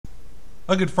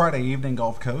A good Friday evening,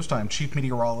 Gulf Coast. I'm Chief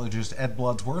Meteorologist Ed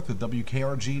Bloodsworth with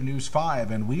WKRG News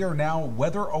 5, and we are now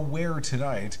weather aware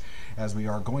tonight as we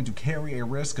are going to carry a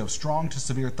risk of strong to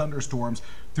severe thunderstorms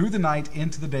through the night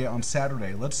into the day on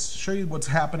Saturday. Let's show you what's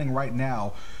happening right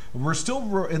now. We're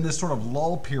still in this sort of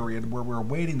lull period where we're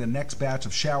awaiting the next batch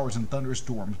of showers and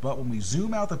thunderstorms, but when we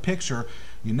zoom out the picture,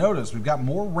 you notice we've got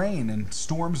more rain and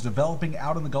storms developing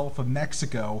out in the Gulf of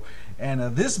Mexico,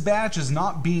 and this batch is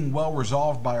not being well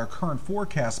resolved by our current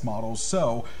forecast models.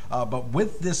 But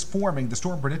with this forming, the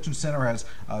Storm Prediction Center has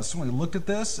certainly looked at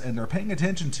this, and they're paying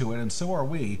attention to it, and so are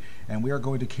we, and we are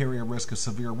going to carry a risk of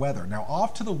severe weather. Now,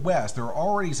 off to the west, there are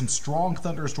already some strong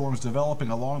thunderstorms developing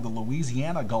along the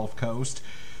Louisiana Gulf Coast.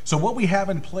 So what we have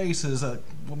in place is a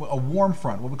warm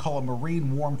front, what we call a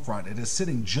marine warm front. It is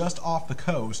sitting just off the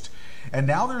coast, and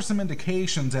now there's some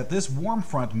indications that this warm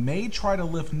front may try to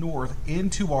lift north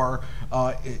into our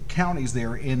counties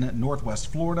there in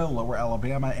northwest Florida, lower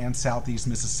Alabama, and southeast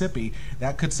Mississippi.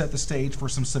 That could set the stage for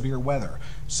some severe weather.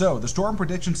 So the Storm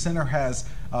Prediction Center has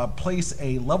placed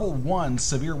a level 1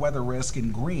 severe weather risk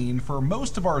in green for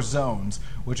most of our zones,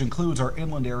 which includes our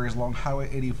inland areas along Highway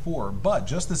 84. But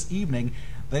just this evening,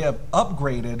 they have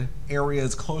upgraded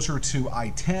areas closer to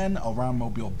I-10 around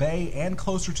Mobile Bay and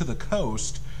closer to the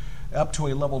coast up to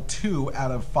a level 2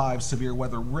 out of 5 severe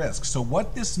weather risks. So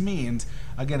what this means,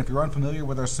 again, if you're unfamiliar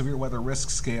with our severe weather risk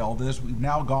scale, we've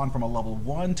now gone from a level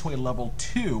 1 to a level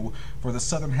 2 for the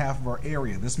southern half of our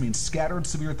area. This means scattered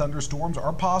severe thunderstorms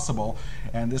are possible,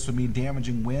 and this would mean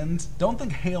damaging winds. Don't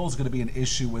think hail is going to be an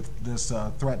issue with this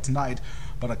threat tonight,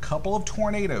 but a couple of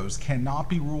tornadoes cannot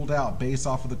be ruled out based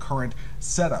off of the current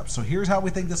setup. So here's how we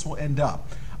think this will end up.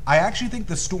 I actually think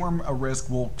the storm risk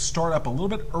will start up a little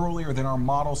bit earlier than our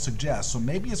model suggests, so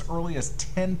maybe as early as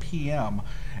 10 p.m.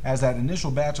 as that initial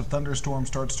batch of thunderstorms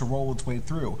starts to roll its way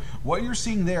through. What you're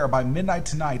seeing there by midnight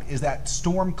tonight is that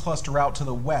storm cluster out to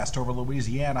the west over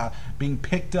Louisiana being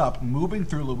picked up, moving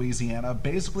through Louisiana,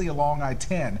 basically along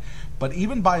I-10. But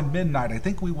even by midnight, I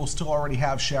think we will still already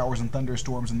have showers and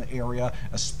thunderstorms in the area,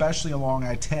 especially along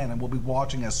I-10, and we'll be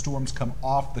watching as storms come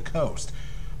off the coast.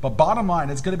 But bottom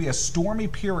line, it's going to be a stormy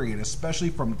period,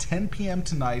 especially from 10 p.m.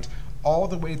 tonight all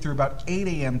the way through about 8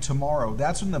 a.m. tomorrow.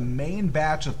 That's when the main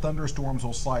batch of thunderstorms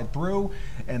will slide through,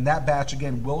 and that batch,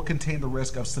 again, will contain the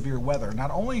risk of severe weather.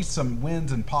 Not only some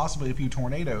winds and possibly a few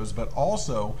tornadoes, but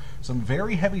also some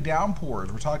very heavy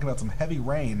downpours. We're talking about some heavy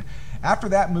rain. After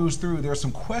that moves through, there's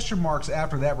some question marks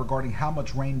after that regarding how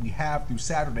much rain we have through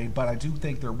Saturday, but I do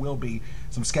think there will be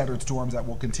some scattered storms that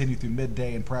will continue through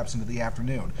midday and perhaps into the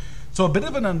afternoon. So a bit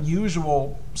of an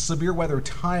unusual severe weather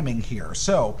timing here.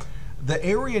 So the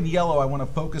area in yellow I want to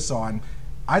focus on,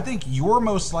 I think you're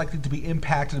most likely to be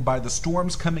impacted by the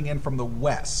storms coming in from the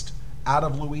west, out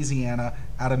of Louisiana,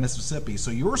 out of Mississippi.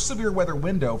 So your severe weather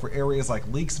window for areas like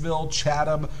Leakesville,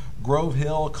 Chatham, Grove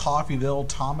Hill, Coffeyville,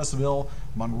 Thomasville,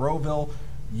 Monroeville,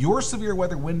 your severe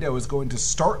weather window is going to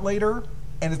start later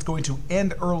and it's going to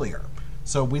end earlier.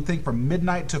 So we think from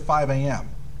midnight to 5 a.m.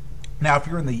 Now, if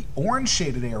you're in the orange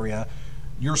shaded area,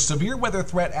 your severe weather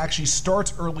threat actually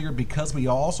starts earlier because we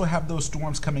also have those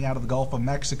storms coming out of the Gulf of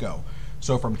Mexico.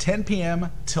 So from 10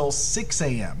 p.m. till 6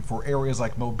 a.m. for areas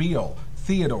like Mobile,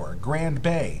 Theodore, Grand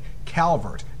Bay,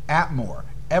 Calvert, Atmore,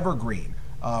 Evergreen,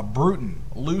 Bruton,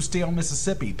 Lucedale,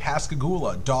 Mississippi,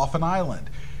 Pascagoula, Dauphin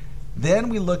Island. Then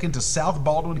we look into South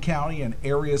Baldwin County and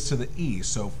areas to the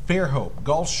east, so Fairhope,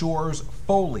 Gulf Shores,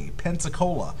 Foley,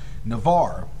 Pensacola,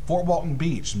 Navarre, Fort Walton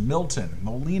Beach, Milton,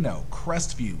 Molino,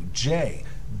 Crestview, Jay,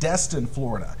 Destin,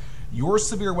 Florida. Your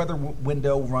severe weather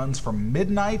window runs from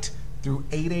midnight through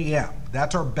 8 a.m.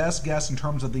 That's our best guess in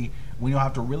terms of when you'll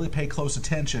have to really pay close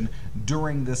attention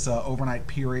during this overnight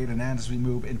period and as we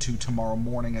move into tomorrow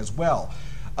morning as well.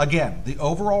 Again, the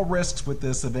overall risks with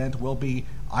this event will be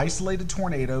isolated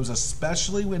tornadoes,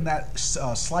 especially when that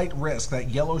slight risk, that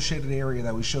yellow shaded area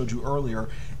that we showed you earlier,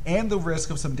 and the risk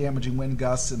of some damaging wind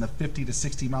gusts in the 50 to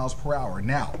 60 miles per hour.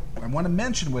 Now, I want to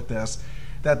mention with this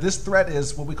that this threat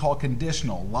is what we call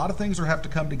conditional. A lot of things have to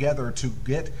come together to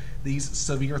get these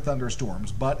severe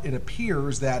thunderstorms, but it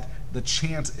appears that the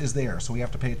chance is there, so we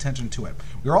have to pay attention to it.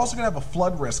 We're also going to have a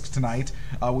flood risk tonight.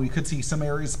 We could see some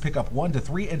areas pick up 1 to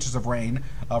 3 inches of rain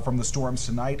from the storms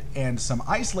tonight, and some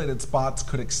isolated spots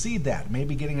could exceed that,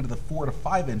 maybe getting into the 4 to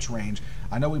 5 inch range.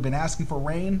 I know we've been asking for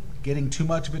rain. Getting too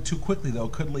much of it too quickly, though,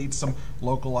 could lead to some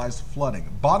localized flooding.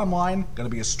 Bottom line, going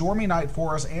to be a stormy night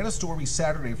for us and a stormy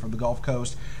Saturday for the Gulf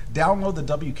Coast. Download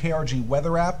the WKRG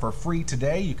weather app for free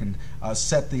today. You can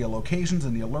set the locations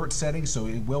and the alert settings so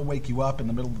it will wake you up in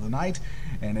the middle of the night.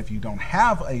 And if you don't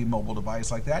have a mobile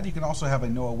device like that, you can also have a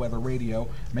NOAA weather radio.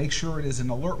 Make sure it is in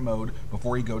alert mode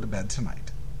before you go to bed tonight.